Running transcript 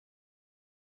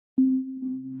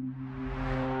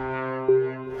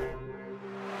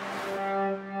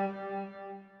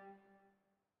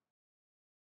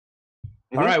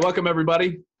All right, welcome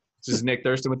everybody. This is Nick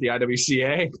Thurston with the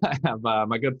IWCA. I have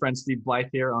my good friend Steve Blyth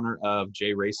here, owner of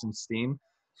JRacenstein,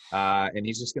 and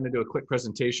he's just going to do a quick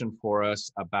presentation for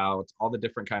us about all the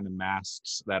different kind of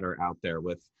masks that are out there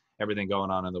with everything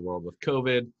going on in the world with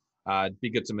COVID. Be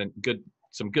good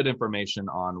some good information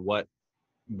on what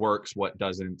works, what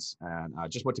doesn't, and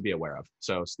just what to be aware of.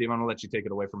 So, Steve, I'm going to let you take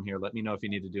it away from here. Let me know if you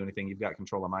need to do anything. You've got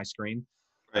control of my screen,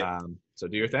 Right. So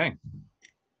do your thing.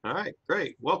 All right,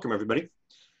 great. Welcome, everybody.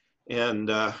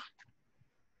 And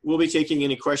we'll be taking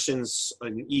any questions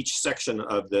in each section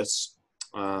of this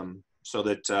so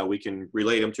that we can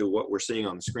relate them to what we're seeing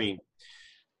on the screen.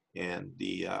 And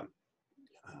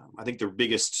I think the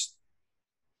biggest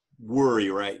worry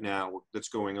right now that's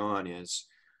going on is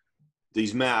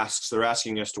these masks. They're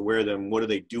asking us to wear them. What are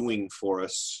they doing for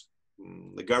us?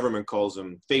 The government calls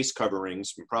them face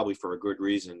coverings, probably for a good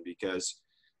reason, because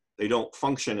they don't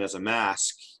function as a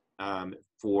mask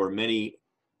for many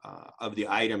of the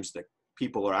items that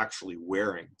people are actually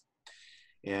wearing.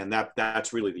 And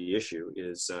that's really the issue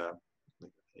is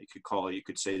you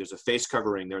could say there's a face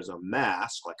covering, there's a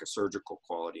mask, like a surgical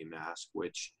quality mask,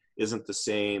 which isn't the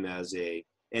same as a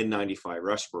N95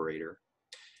 respirator.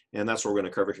 And that's what we're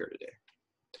going to cover here today.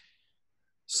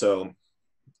 So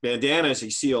bandanas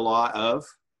you see a lot of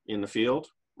in the field,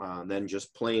 then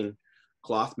just plain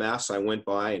cloth masks. I went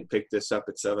by and picked this up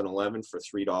at 7-Eleven for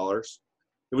 $3.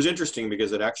 It was interesting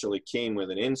because it actually came with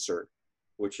an insert,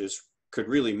 which could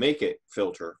really make it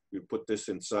filter. You put this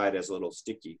inside as a little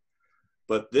sticky.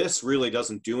 But this really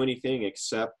doesn't do anything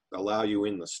except allow you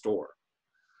in the store.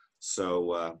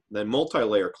 So then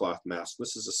multi-layer cloth masks.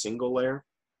 This is a single layer.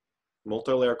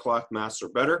 Multi-layer cloth masks are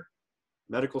better.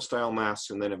 Medical style masks,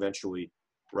 and then eventually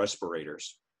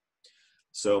respirators.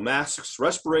 So masks,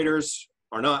 respirators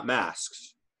are not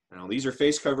masks. Now, these are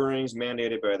face coverings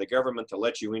mandated by the government to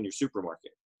let you in your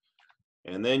supermarket.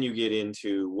 And then you get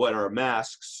into what are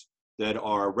masks that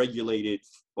are regulated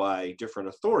by different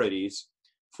authorities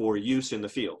for use in the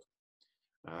field.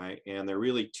 All right, and they're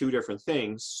really two different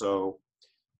things. So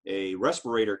a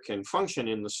respirator can function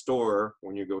in the store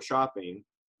when you go shopping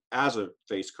as a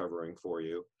face covering for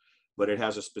you, but it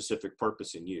has a specific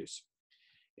purpose and use.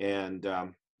 And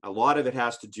a lot of it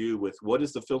has to do with what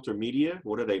is the filter media?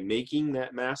 What are they making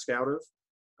that mask out of?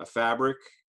 A fabric,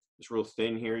 it's real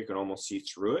thin here, you can almost see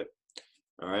through it,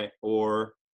 all right?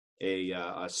 Or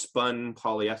a spun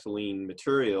polyethylene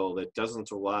material that doesn't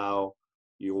allow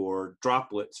your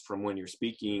droplets from when you're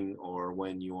speaking or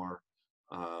when you're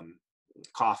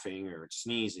coughing or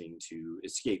sneezing to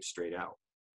escape straight out.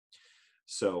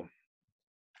 So,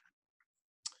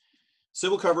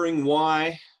 civil covering,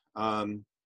 why?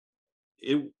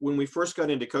 When we first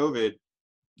got into COVID,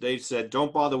 they said,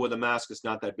 don't bother with a mask, it's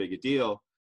not that big a deal.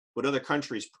 But other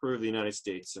countries proved the United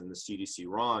States and the CDC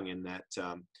wrong in that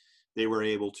they were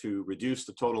able to reduce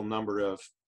the total number of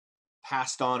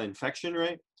passed on infection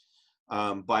rate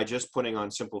by just putting on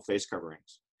simple face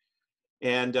coverings.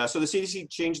 And so the CDC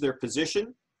changed their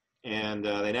position, and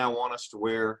they now want us to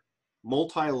wear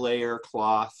multi-layer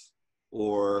cloth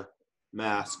or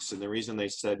masks. And the reason they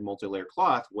said multi-layer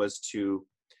cloth was to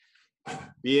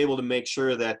be able to make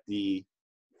sure that the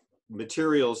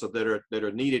materials that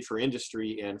are needed for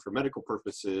industry and for medical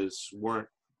purposes weren't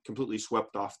completely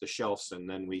swept off the shelves, and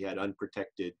then we had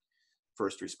unprotected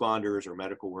first responders or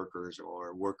medical workers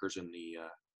or workers in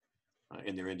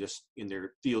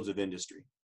their fields of industry.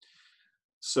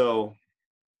 So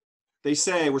they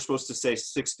say we're supposed to stay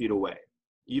 6 feet away.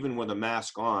 Even with a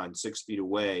mask on, 6 feet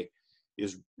away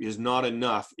is not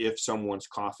enough if someone's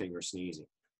coughing or sneezing.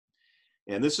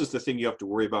 And this is the thing you have to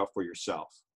worry about for yourself.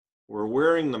 We're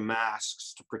wearing the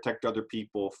masks to protect other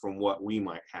people from what we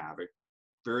might have.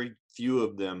 Very few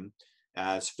of them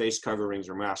as face coverings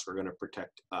or masks are going to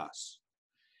protect us.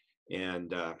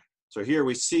 And so here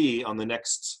we see on the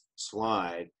next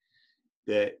slide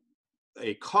that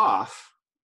a cough,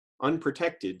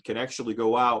 unprotected, can actually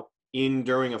go out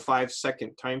during a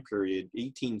 5-second time period,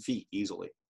 18 feet easily.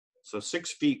 So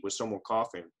 6 feet with someone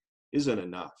coughing isn't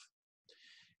enough.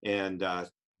 And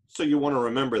so you want to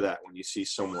remember that when you see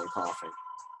someone coughing.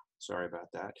 Sorry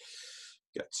about that.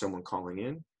 Got someone calling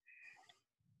in.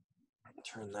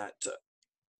 Turn that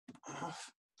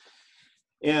off.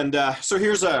 And so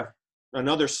here's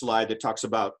another slide that talks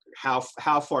about how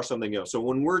far something goes. So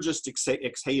when we're just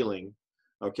exhaling,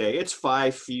 okay, it's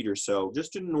 5 feet or so,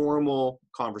 just a normal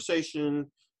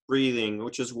conversation, breathing,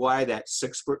 which is why that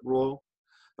 6-foot rule.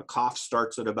 A cough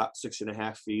starts at about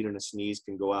 6.5 feet, and a sneeze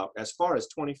can go out as far as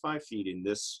 25 feet in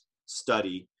this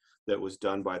study that was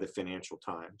done by the Financial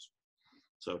Times.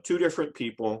 So two different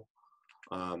people.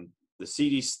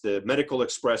 CDC, the Medical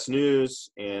Express News,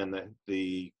 and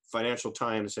the Financial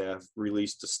Times have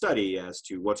released a study as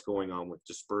to what's going on with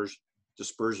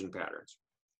dispersion patterns.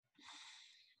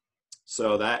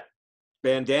 So that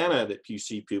bandana that you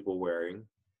see people wearing,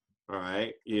 all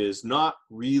right, is not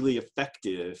really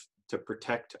effective to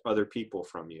protect other people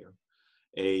from you.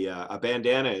 A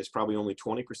bandana is probably only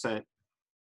 20%,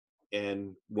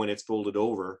 and when it's folded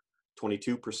over,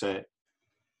 22%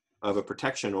 of a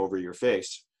protection over your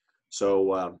face.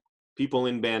 So people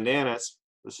in bandanas,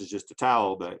 this is just a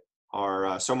towel, but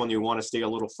are someone you want to stay a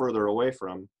little further away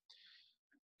from.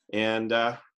 And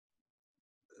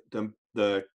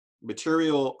the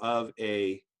material of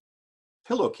a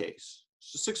pillowcase,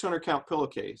 it's a 600 count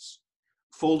pillowcase,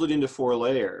 folded into 4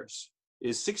 layers,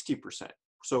 is 60%.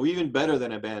 So even better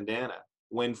than a bandana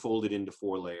when folded into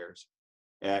 4 layers.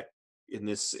 In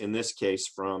this case,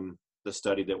 from the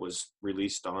study that was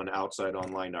released on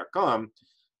outsideonline.com,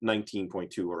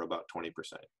 19.2, or about 20%.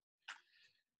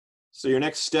 So your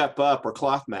next step up are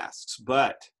cloth masks,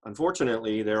 but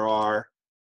unfortunately there are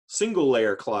single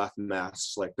layer cloth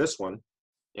masks like this one,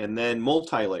 and then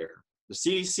multi-layer. The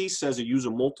CDC says to use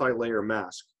a multi-layer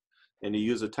mask and to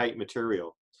use a tight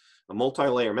material. A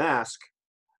multi-layer mask,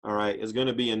 all right, is going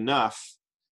to be enough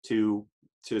to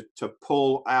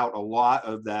pull out a lot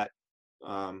of that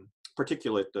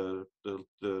particulate,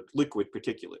 the liquid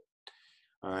particulate.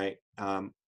 All right,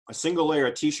 a single layer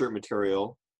of t-shirt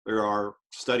material. There are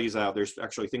studies out. There's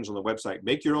actually things on the website.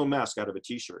 Make your own mask out of a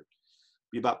t-shirt.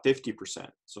 Be about 50%.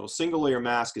 So a single layer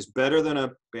mask is better than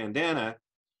a bandana,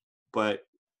 but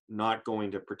not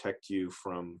going to protect you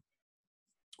from,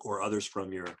 or others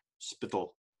from, your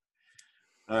spittle.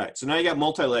 All right, so now you got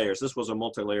multi-layers. This was a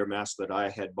multi-layer mask that I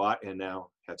had bought and now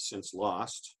have since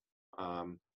lost.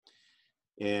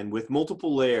 And with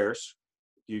multiple layers,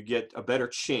 you get a better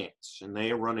chance, and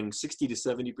they are running 60 to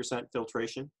 70%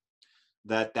 filtration,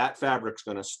 that fabric's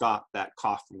going to stop that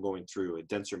cough from going through, a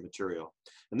denser material.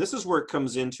 And this is where it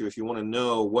comes into, if you want to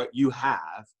know what you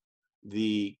have,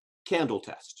 the candle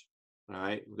test. All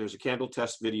right, there's a candle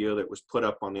test video that was put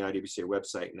up on the IWCA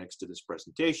website next to this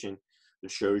presentation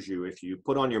that shows you, if you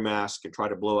put on your mask and try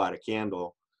to blow out a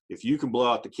candle, if you can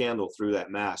blow out the candle through that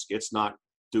mask, it's not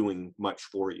doing much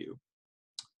for you.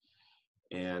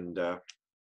 And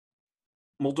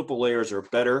multiple layers are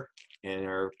better, and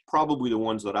are probably the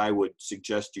ones that I would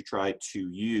suggest you try to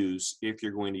use if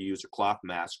you're going to use a cloth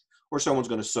mask, or someone's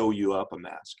going to sew you up a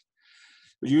mask.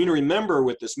 But you need to remember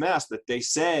with this mask that they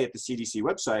say at the CDC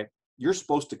website, you're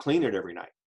supposed to clean it every night.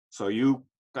 So you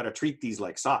got to treat these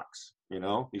like socks. You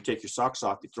know, you take your socks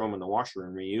off, you throw them in the washer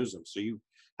and reuse them. So you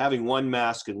having one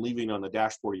mask and leaving it on the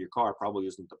dashboard of your car probably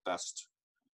isn't the best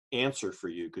answer for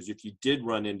you, because if you did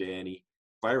run into any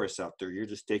virus out there, you're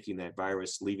just taking that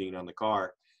virus, leaving it on the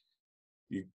car.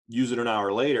 You use it an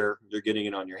hour later, you're getting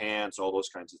it on your hands, all those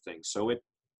kinds of things. So it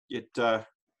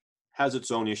has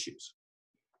its own issues.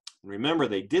 Remember,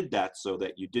 they did that so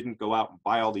that you didn't go out and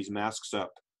buy all these masks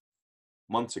up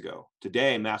months ago.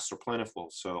 Today, masks are plentiful.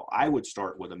 So I would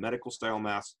start with a medical style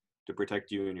mask to protect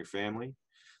you and your family.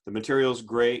 The material is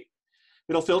great.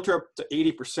 It'll filter up to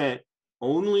 80%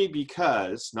 only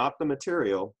because, not the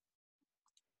material,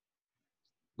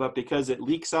 but because it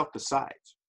leaks out the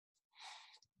sides.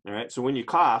 All right, so when you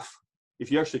cough,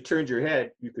 if you actually turned your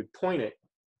head, you could point it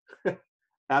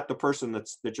at the person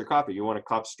that you're coughing. You want to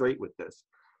cough straight with this.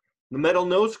 The metal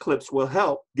nose clips will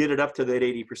help get it up to that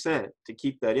 80% to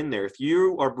keep that in there. If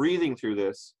you are breathing through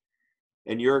this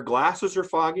and your glasses are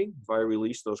fogging, if I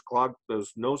release those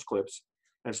nose clips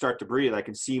and start to breathe, I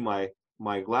can see my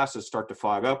glasses start to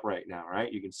fog up right now,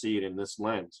 right? You can see it in this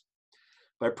lens.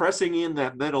 By pressing in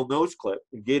that metal nose clip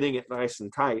and getting it nice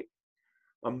and tight,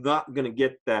 I'm not going to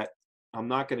get that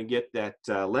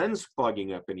lens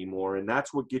fogging up anymore, and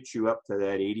that's what gets you up to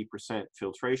that 80%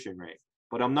 filtration rate.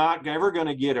 But I'm not ever going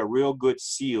to get a real good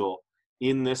seal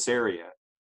in this area.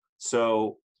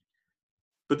 So,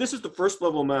 but this is the first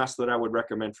level mask that I would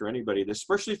recommend for anybody,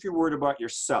 especially if you're worried about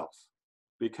yourself,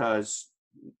 because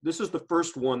this is the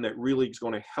first one that really is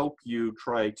going to help you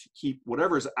try to keep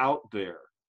whatever's out there,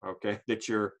 okay, that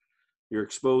you're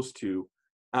exposed to,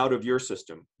 out of your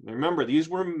system. Remember, these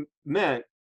were meant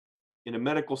in a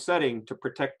medical setting to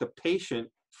protect the patient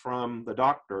from the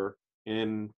doctor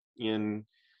in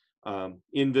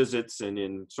visits and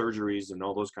in surgeries and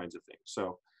all those kinds of things.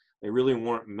 So they really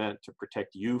weren't meant to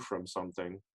protect you from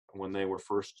something when they were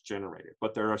first generated.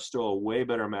 But they're still a way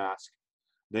better mask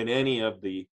than any of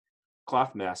the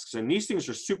cloth masks. And these things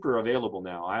are super available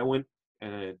now. I went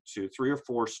to 3 or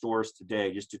 4 stores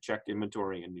today just to check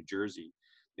inventory in New Jersey,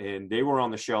 and they were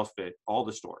on the shelf at all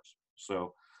the stores.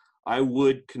 So I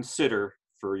would consider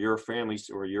for your families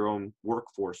or your own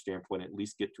workforce standpoint, at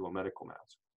least get to a medical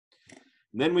mask.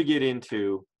 And then we get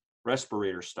into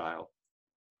respirator style.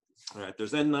 All right,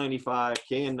 there's N95,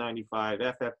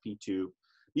 KN95, FFP2.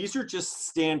 These are just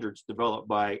standards developed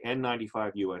by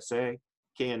N95 USA.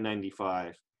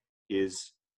 KN95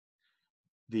 is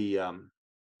the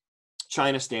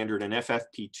China standard, and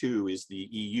FFP2 is the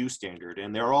EU standard.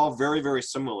 And they're all very, very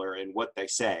similar in what they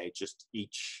say, just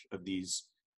each of these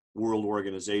world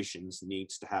organizations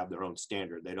needs to have their own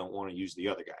standard. They don't want to use the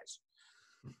other guys.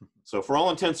 So for all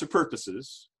intents and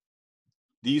purposes,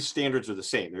 these standards are the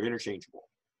same. They're interchangeable.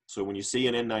 So when you see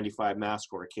an N95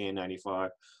 mask or a KN95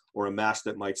 or a mask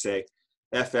that might say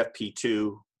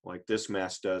FFP2, like this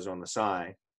mask does on the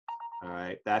side, all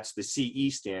right, that's the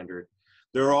CE standard.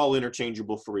 They're all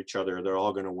interchangeable for each other. They're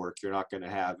all going to work. You're not going to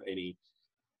have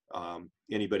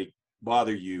anybody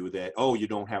bother you that, oh, you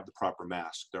don't have the proper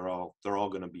mask. They're all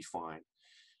going to be fine.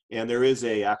 And there is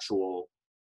a actual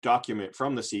document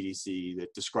from the CDC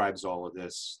that describes all of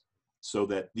this, so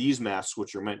that these masks,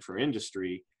 which are meant for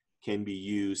industry, can be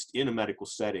used in a medical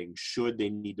setting should they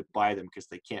need to buy them because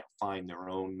they can't find their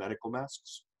own medical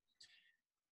masks.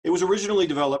 It was originally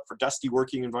developed for dusty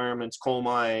working environments, coal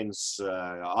mines,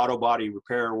 auto body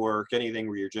repair work, anything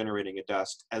where you're generating a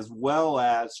dust, as well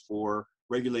as for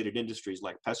regulated industries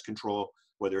like pest control,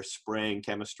 where they're spraying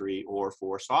chemistry, or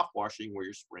for soft washing, where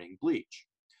you're spraying bleach.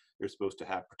 They're supposed to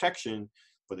have protection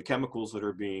for the chemicals that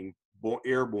are being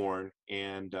airborne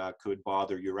and could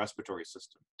bother your respiratory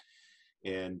system.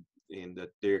 And that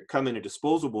they come in a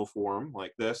disposable form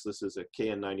like this. This is a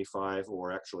KN95,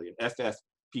 or actually an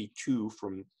FFP2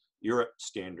 from Europe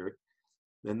standard.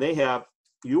 And they have,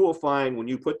 you will find when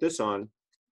you put this on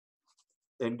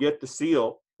and get the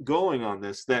seal going on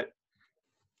this, that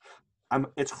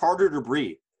it's harder to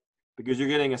breathe because you're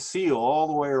getting a seal all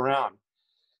the way around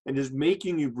and just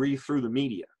making you breathe through the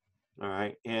media. All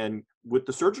right. And with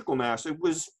the surgical mask, it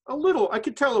was a little, I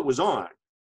could tell it was on.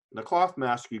 The cloth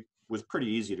mask was pretty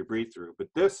easy to breathe through, but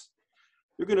this,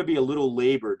 you're going to be a little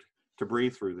labored to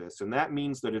breathe through this. And that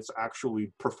means that it's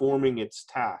actually performing its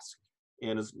task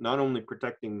and is not only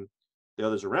protecting the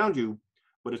others around you,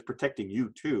 but it's protecting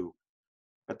you too,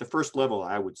 at the first level,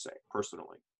 I would say,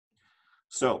 personally.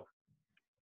 So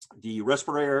the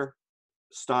respirator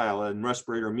style, and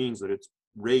respirator means that it's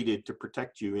rated to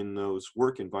protect you in those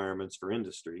work environments for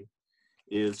industry,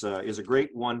 is a great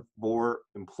one for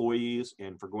employees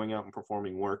and for going out and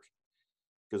performing work,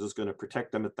 because it's going to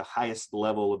protect them at the highest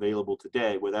level available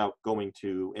today without going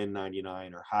to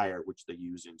N99 or higher, which they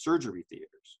use in surgery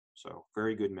theaters. So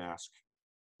very good mask,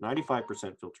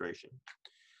 95% filtration.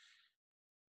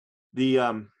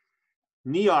 The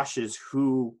NIOSH is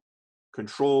who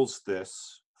controls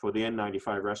this for the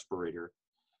N95 respirator.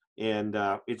 And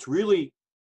it's really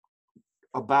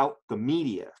about the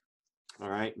media, all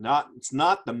right? It's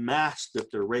not the mask that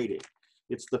they're rating.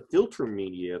 It's the filter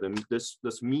media, this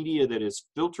media that is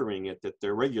filtering it, that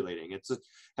they're regulating. It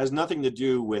has nothing to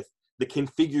do with the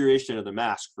configuration of the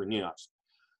mask for NIOSH.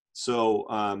 So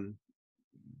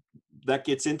that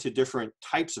gets into different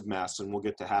types of masks, and we'll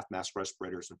get to half mask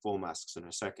respirators and full masks in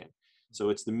a second. So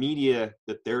it's the media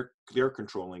that they're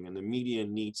controlling, and the media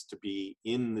needs to be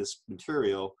in this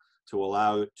material to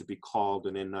allow it to be called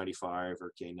an N95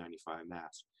 or K95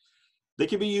 mask. They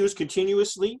can be used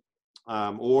continuously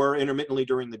or intermittently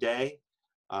during the day.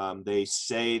 They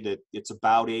say that it's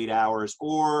about 8 hours,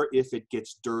 or if it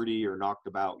gets dirty or knocked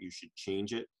about, you should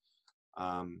change it.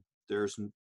 There's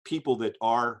people that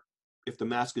are, if the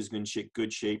mask is in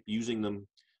good shape, using them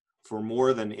for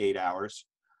more than 8 hours,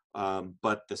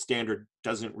 but the standard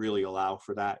doesn't really allow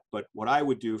for that. But what I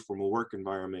would do from a work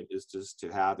environment is just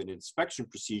to have an inspection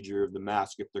procedure of the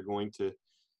mask if they're going to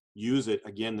use it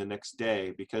again the next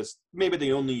day, because maybe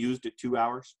they only used it 2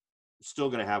 hours. It's still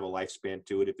going to have a lifespan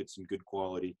to it if it's in good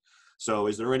quality. So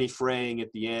is there any fraying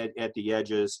at the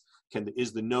edges?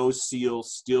 Is the nose seal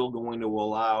still going to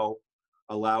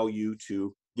allow you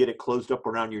to get it closed up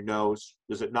around your nose?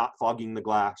 Is it not fogging the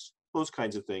glass? Those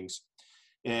kinds of things.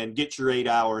 And get your 8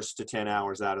 hours to 10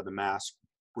 hours out of the mask,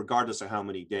 regardless of how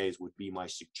many days, would be my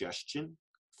suggestion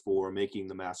for making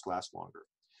the mask last longer.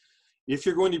 If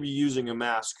you're going to be using a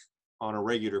mask on a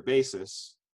regular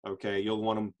basis, okay, you'll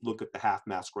want to look at the half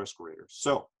mask respirators.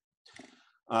 So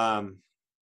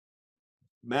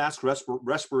mask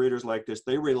respirators like this,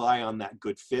 they rely on that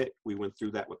good fit. We went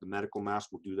through that with the medical mask.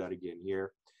 We'll do that again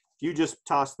here. If you just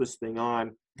toss this thing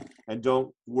on and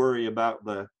don't worry about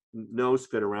the nose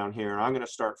fit around here, I'm going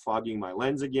to start fogging my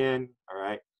lens again. All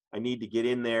right, I need to get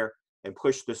in there and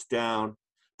push this down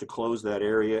to close that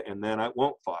area, and then I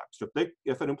won't fog. So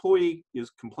if an employee is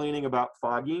complaining about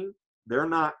fogging, they're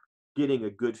not getting a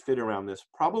good fit around this,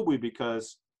 probably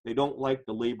because they don't like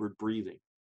the labored breathing.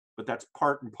 But that's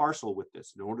part and parcel with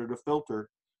this. In order to filter,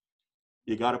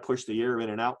 you got to push the air in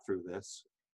and out through this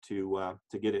to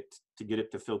get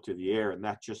it to filter the air, and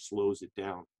that just slows it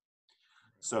down.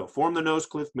 So form the nose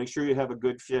cliff. Make sure you have a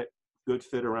good fit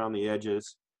around the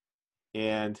edges,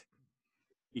 and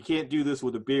you can't do this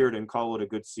with a beard and call it a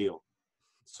good seal.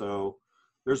 So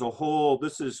there's a whole.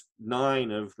 This is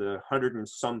 9 of the 100 and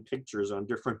some pictures on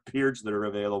different beards that are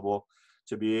available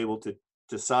to be able to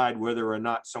decide whether or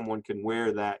not someone can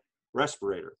wear that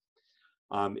respirator.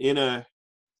 In a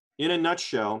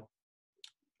nutshell,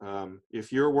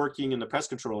 if you're working in the pest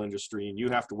control industry and you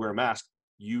have to wear a mask,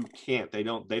 you can't. They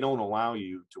don't allow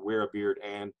you to wear a beard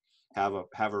and have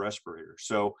a respirator.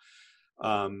 So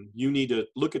you need to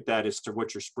look at that as to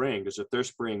what you're spraying, because if they're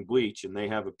spraying bleach and they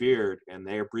have a beard and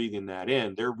they're breathing that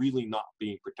in, they're really not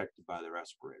being protected by the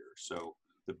respirator. So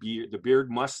the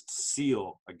beard must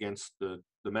seal against the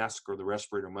mask, or the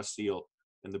respirator must seal,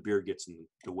 and the beard gets in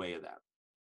the way of that.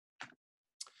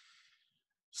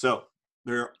 So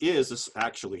there is, this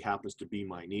actually happens to be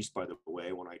my niece, by the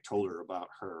way, when I told her about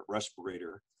her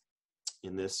respirator.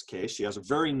 In this case, she has a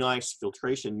very nice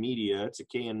filtration media. It's a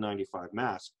KN95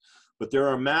 mask, but there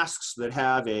are masks that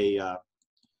have a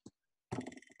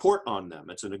port on them.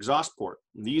 It's an exhaust port.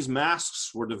 These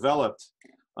masks were developed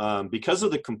because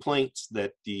of the complaints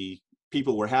that the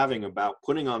people were having about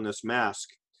putting on this mask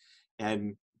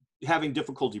and having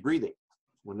difficulty breathing.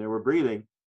 When they were breathing,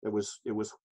 they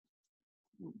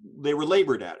were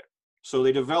labored at it. So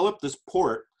they developed this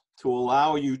port to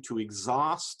allow you to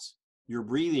exhaust your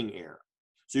breathing air.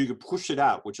 So you could push it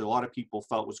out, which a lot of people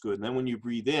felt was good. And then when you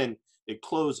breathe in, it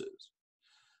closes.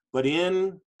 But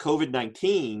in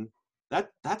COVID-19,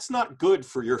 that's not good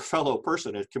for your fellow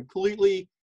person. It completely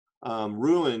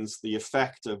ruins the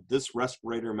effect of this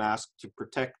respirator mask to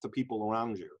protect the people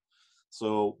around you.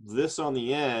 So this on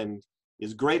the end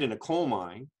is great in a coal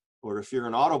mine, or if you're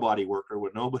an auto body worker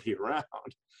with nobody around,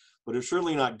 but it's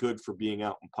certainly not good for being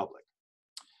out in public.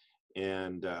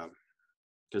 And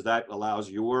because that allows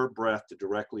your breath to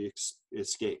directly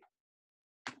escape.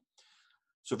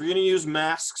 So if you're going to use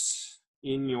masks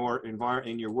in your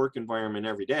work environment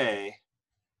every day,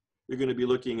 you're going to be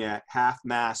looking at half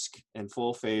mask and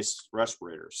full face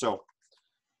respirators. So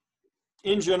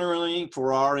in generally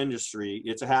for our industry,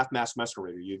 it's a half mask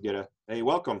respirator. You get a, hey,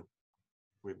 welcome.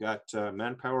 We've got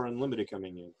Manpower Unlimited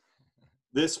coming in.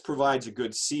 This provides a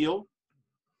good seal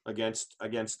against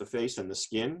the face and the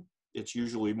skin. It's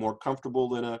usually more comfortable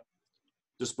than a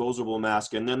disposable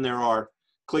mask. And then there are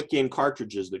click-in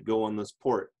cartridges that go on this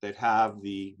port that have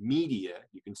the media.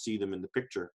 You can see them in the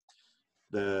picture.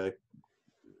 The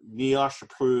NIOSH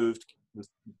approved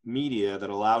media that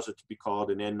allows it to be called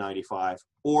an N95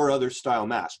 or other style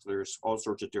mask. There's all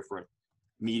sorts of different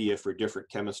media for different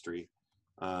chemistry.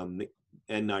 The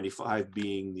N95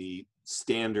 being the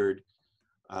standard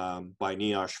by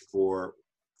NIOSH for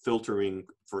filtering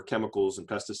for chemicals and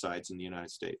pesticides in the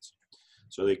United States.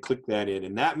 So they click that in,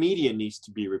 and that media needs to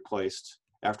be replaced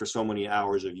after so many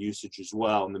hours of usage as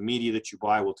well. And the media that you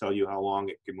buy will tell you how long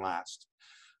it can last.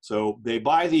 So they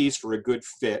buy these for a good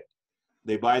fit.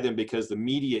 They buy them because the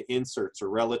media inserts are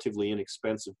relatively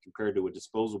inexpensive compared to a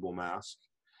disposable mask.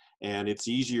 And it's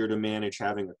easier to manage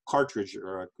having a cartridge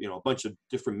or a bunch of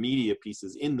different media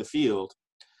pieces in the field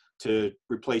to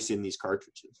replace in these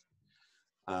cartridges.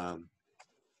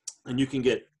 And you can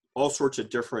get all sorts of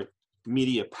different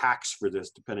media packs for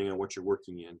this depending on what you're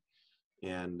working in.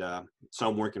 And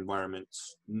some work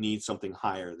environments need something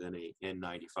higher than a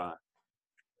N95.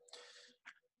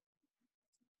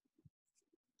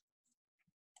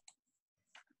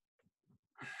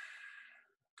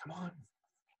 Come on,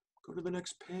 go to the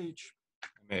next page. I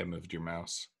may have moved your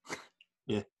mouse.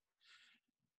 Yeah.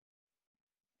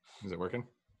 Is it working?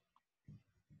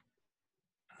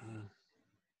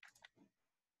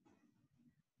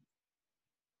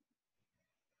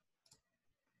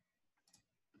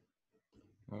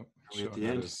 Oh, Are we at the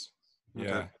end? Yeah.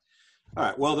 Okay. All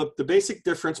right. Well, the basic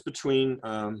difference between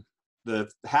the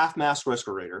half mask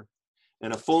respirator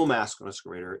and a full mask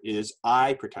respirator is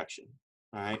eye protection.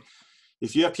 All right.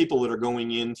 If you have people that are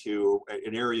going into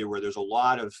an area where there's a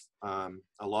lot of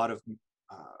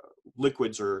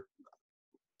liquids or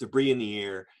debris in the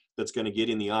air that's going to get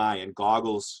in the eye, and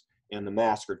goggles and the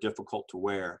mask are difficult to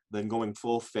wear, then going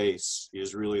full face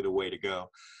is really the way to go.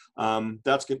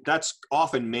 That's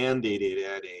often mandated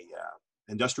at a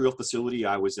industrial facility.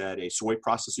 I was at a soy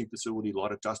processing facility, a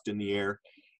lot of dust in the air,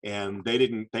 and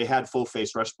they had full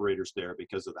face respirators there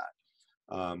because of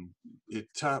that.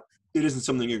 It isn't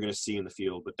something you're going to see in the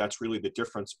field, but that's really the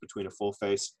difference between a full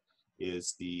face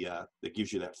is that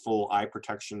gives you that full eye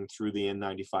protection through the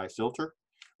N95 filter,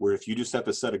 where if you just have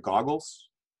a set of goggles,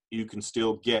 you can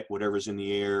still get whatever's in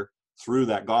the air through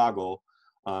that goggle,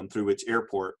 through its air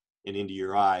port and into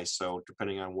your eyes. So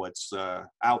depending on what's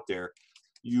out there,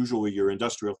 usually your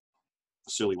industrial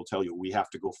facility will tell you, we have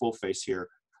to go full face here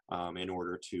in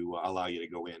order to allow you to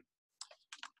go in.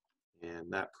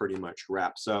 And that pretty much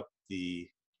wraps up the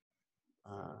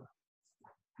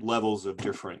levels of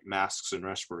different masks and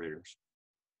respirators.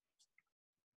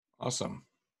 Awesome.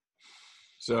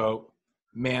 So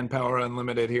Manpower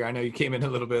Unlimited here. I know you came in a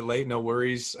little bit late, no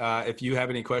worries. If you have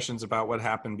any questions about what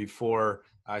happened before,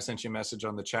 I sent you a message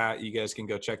on the chat. You guys can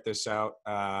go check this out.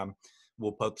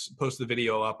 We'll post the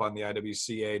video up on the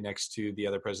IWCA next to the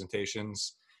other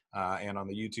presentations and on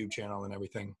the YouTube channel and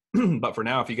everything. But for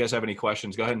now, if you guys have any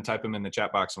questions, go ahead and type them in the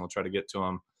chat box and we'll try to get to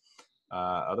them.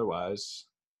 Otherwise,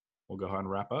 we'll go ahead and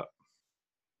wrap up.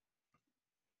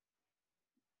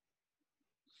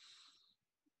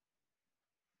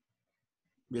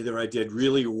 Either I did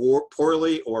really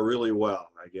poorly or really well,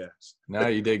 I guess. No,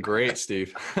 you did great,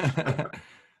 Steve.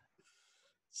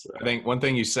 So. I think one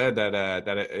thing you said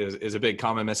that is a big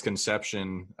common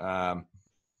misconception that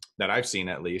I've seen,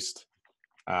 at least,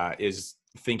 is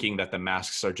thinking that the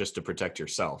masks are just to protect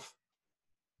yourself.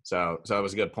 So that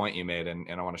was a good point you made, and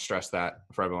I want to stress that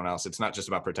for everyone else. It's not just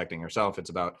about protecting yourself. It's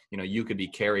about, you could be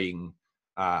carrying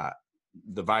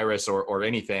the virus or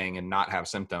anything and not have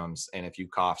symptoms, and if you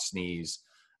cough, sneeze,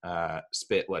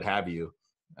 spit, what have you,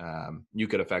 you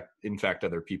could infect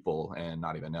other people and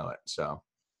not even know it. So.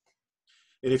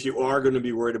 And if you are going to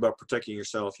be worried about protecting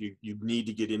yourself, you need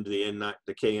to get into the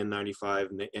KN95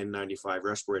 and the N95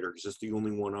 respirator, because it's the only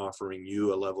one offering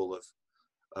you a level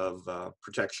of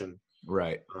protection.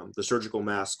 Right. The surgical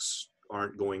masks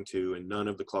aren't going to, and none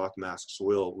of the cloth masks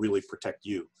will really protect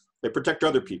you. They protect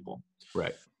other people.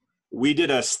 Right. We did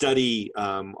a study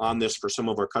on this for some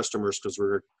of our customers, because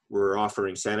we're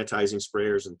offering sanitizing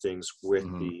sprayers and things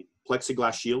with the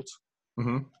plexiglass shields.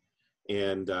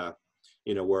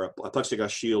 And where a plexiglass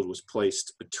shield was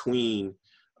placed between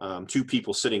two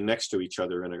people sitting next to each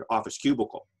other in an office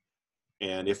cubicle.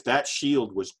 And if that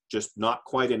shield was just not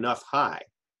quite enough high,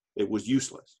 it was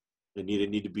useless. It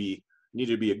needed to be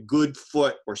a good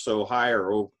foot or so higher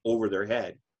over their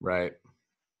head. Right.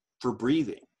 For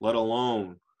breathing, let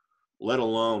alone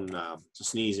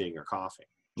sneezing or coughing,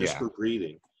 just for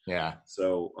breathing. Yeah.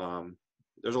 So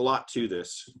there's a lot to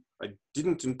this. I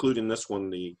didn't include in this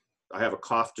one I have a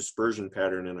cough dispersion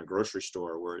pattern in a grocery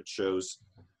store where it shows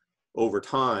over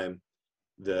time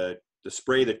the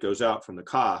spray that goes out from the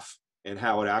cough and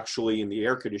how it actually in the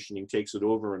air conditioning takes it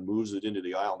over and moves it into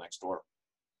the aisle next door.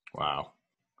 Wow.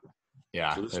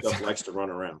 Yeah. So this stuff likes to run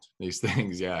around. These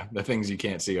things, yeah. The things you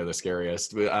can't see are the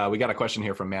scariest. We got a question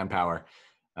here from Manpower.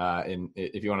 And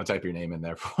if you want to type your name in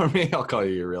there for me, I'll call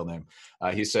you your real name.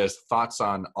 He says, thoughts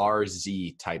on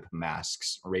RZ type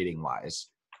masks rating wise.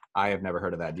 I have never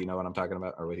heard of that. Do you know what I'm talking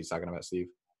about, or what he's talking about, Steve?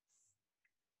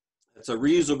 It's a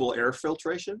reusable air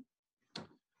filtration,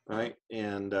 right?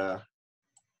 And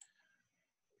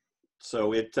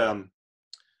so the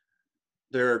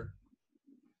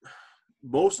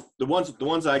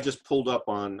ones I just pulled up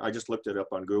on, I just looked it up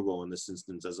on Google in this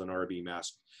instance as an RV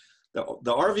mask. The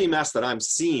RV masks that I'm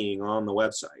seeing on the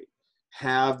website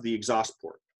have the exhaust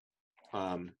port.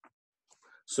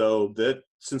 So that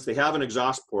since they have an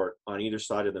exhaust port on either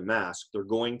side of the mask, they're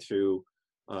going to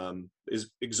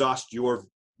exhaust your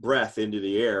breath into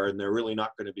the air, and they're really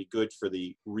not going to be good for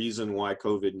the reason why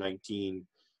COVID-19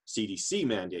 CDC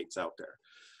mandates out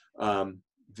there.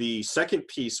 The second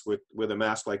piece with a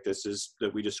mask like this is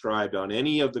that we described on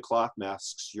any of the cloth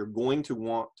masks, you're going to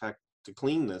want to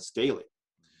clean this daily.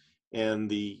 And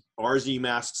the RZ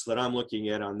masks that I'm looking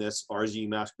at on this,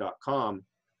 rzmask.com,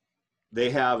 they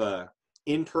have a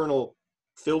internal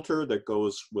filter that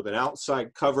goes with an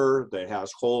outside cover that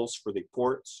has holes for the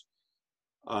ports.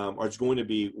 Or it's going to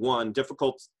be, one,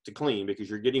 difficult to clean because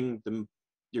you're getting the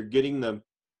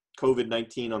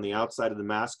COVID-19 on the outside of the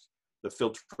mask. The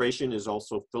filtration is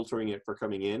also filtering it for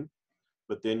coming in,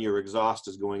 but then your exhaust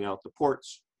is going out the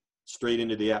ports straight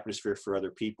into the atmosphere for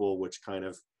other people, which kind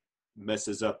of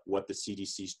messes up what the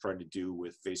CDC is trying to do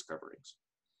with face coverings.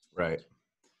 Right.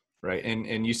 Right.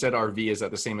 And you said RV, is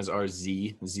that the same as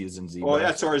RZ? Z is in Z. Oh,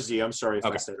 that's RZ. I'm sorry if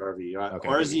I said RV. Okay.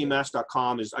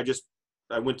 RZmask.com is,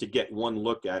 I went to get one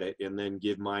look at it and then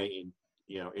give my,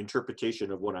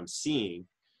 interpretation of what I'm seeing.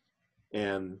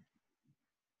 And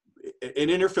an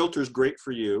inner filter is great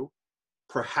for you,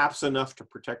 perhaps enough to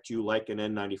protect you like an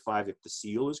N95 if the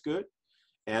seal is good.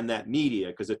 And that media,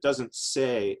 because it doesn't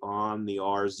say on the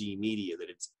RZ media that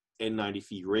it's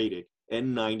N95 rated,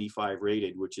 N95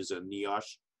 rated, which is a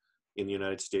NIOSH in the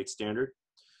United States standard.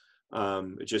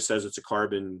 It just says it's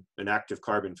an active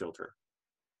carbon filter.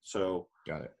 So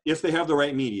Got it. if they have the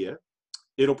right media,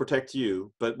 it'll protect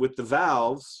you. But with the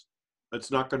valves, it's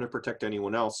not going to protect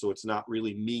anyone else. So it's not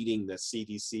really meeting the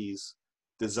CDC's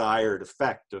desired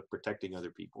effect of protecting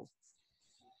other people.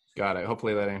 Got it.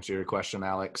 Hopefully that answered your question,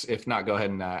 Alex. If not, go ahead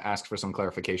and ask for some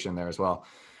clarification there as well.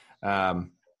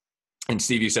 And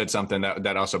Steve, you said something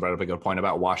that also brought up a good point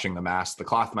about washing the masks, the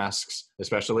cloth masks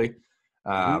especially.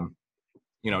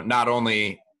 Not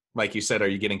only, like you said, are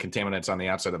you getting contaminants on the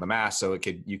outside of the mask, so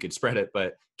you could spread it,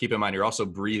 but keep in mind you're also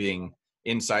breathing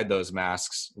inside those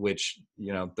masks, which,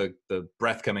 the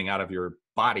breath coming out of your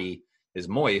body is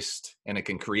moist, and it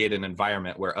can create an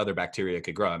environment where other bacteria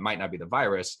could grow. It might not be the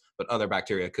virus, but other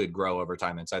bacteria could grow over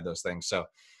time inside those things. So,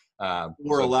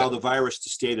 allow the virus to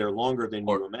stay there longer than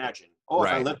you imagine. Oh,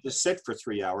 right. If I let this sit for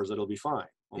 3 hours, it'll be fine.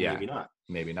 Well, yeah, maybe not.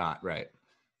 Maybe not. Right.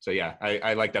 So yeah,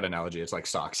 I like that analogy. It's like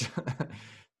socks.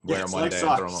 Wear them one like day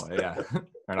socks. and throw them away. Yeah.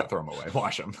 Or not throw them away.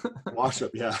 Wash them. Wash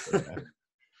them. Yeah. Yeah.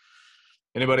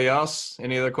 Anybody else?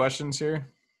 Any other questions here?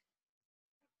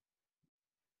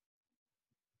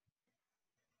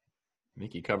 I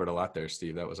think you covered a lot there,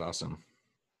 Steve. That was awesome.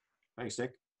 Thanks,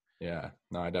 Nick. Yeah.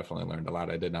 No, I definitely learned a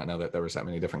lot. I did not know that there was that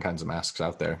many different kinds of masks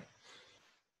out there.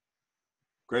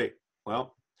 Great.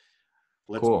 Well,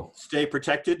 let's stay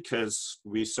protected, because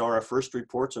we saw our first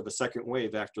reports of a second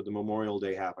wave after the Memorial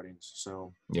Day happenings.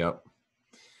 So. Yep.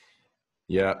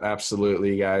 Yeah,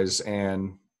 absolutely, guys.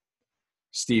 And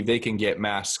Steve, they can get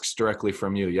masks directly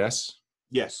from you, yes?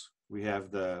 Yes. We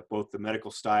have both the medical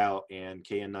style and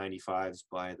KN95s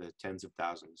by the tens of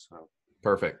thousands. So.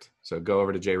 Perfect. So go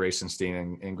over to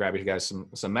JRacenstein and grab you guys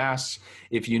some masks.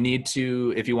 If you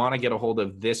want to get a hold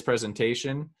of this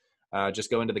presentation, just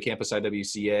go into the campus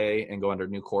IWCA and go under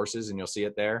new courses, and you'll see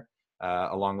it there,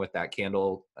 along with that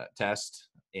candle test.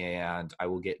 And I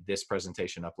will get this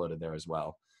presentation uploaded there as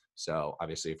well. So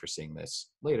obviously, if you're seeing this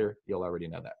later, you'll already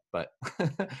know that. But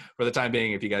for the time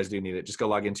being, if you guys do need it, just go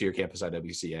log into your campus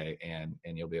IWCA and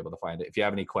you'll be able to find it. If you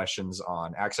have any questions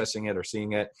on accessing it or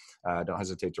seeing it, don't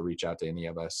hesitate to reach out to any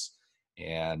of us.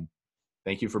 And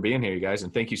thank you for being here, you guys.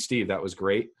 And thank you, Steve. That was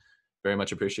great. Very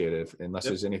much appreciated. Unless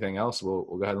there's anything else, we'll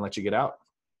go ahead and let you get out.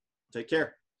 Take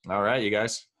care. All right, you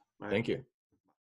guys. Bye. Thank you.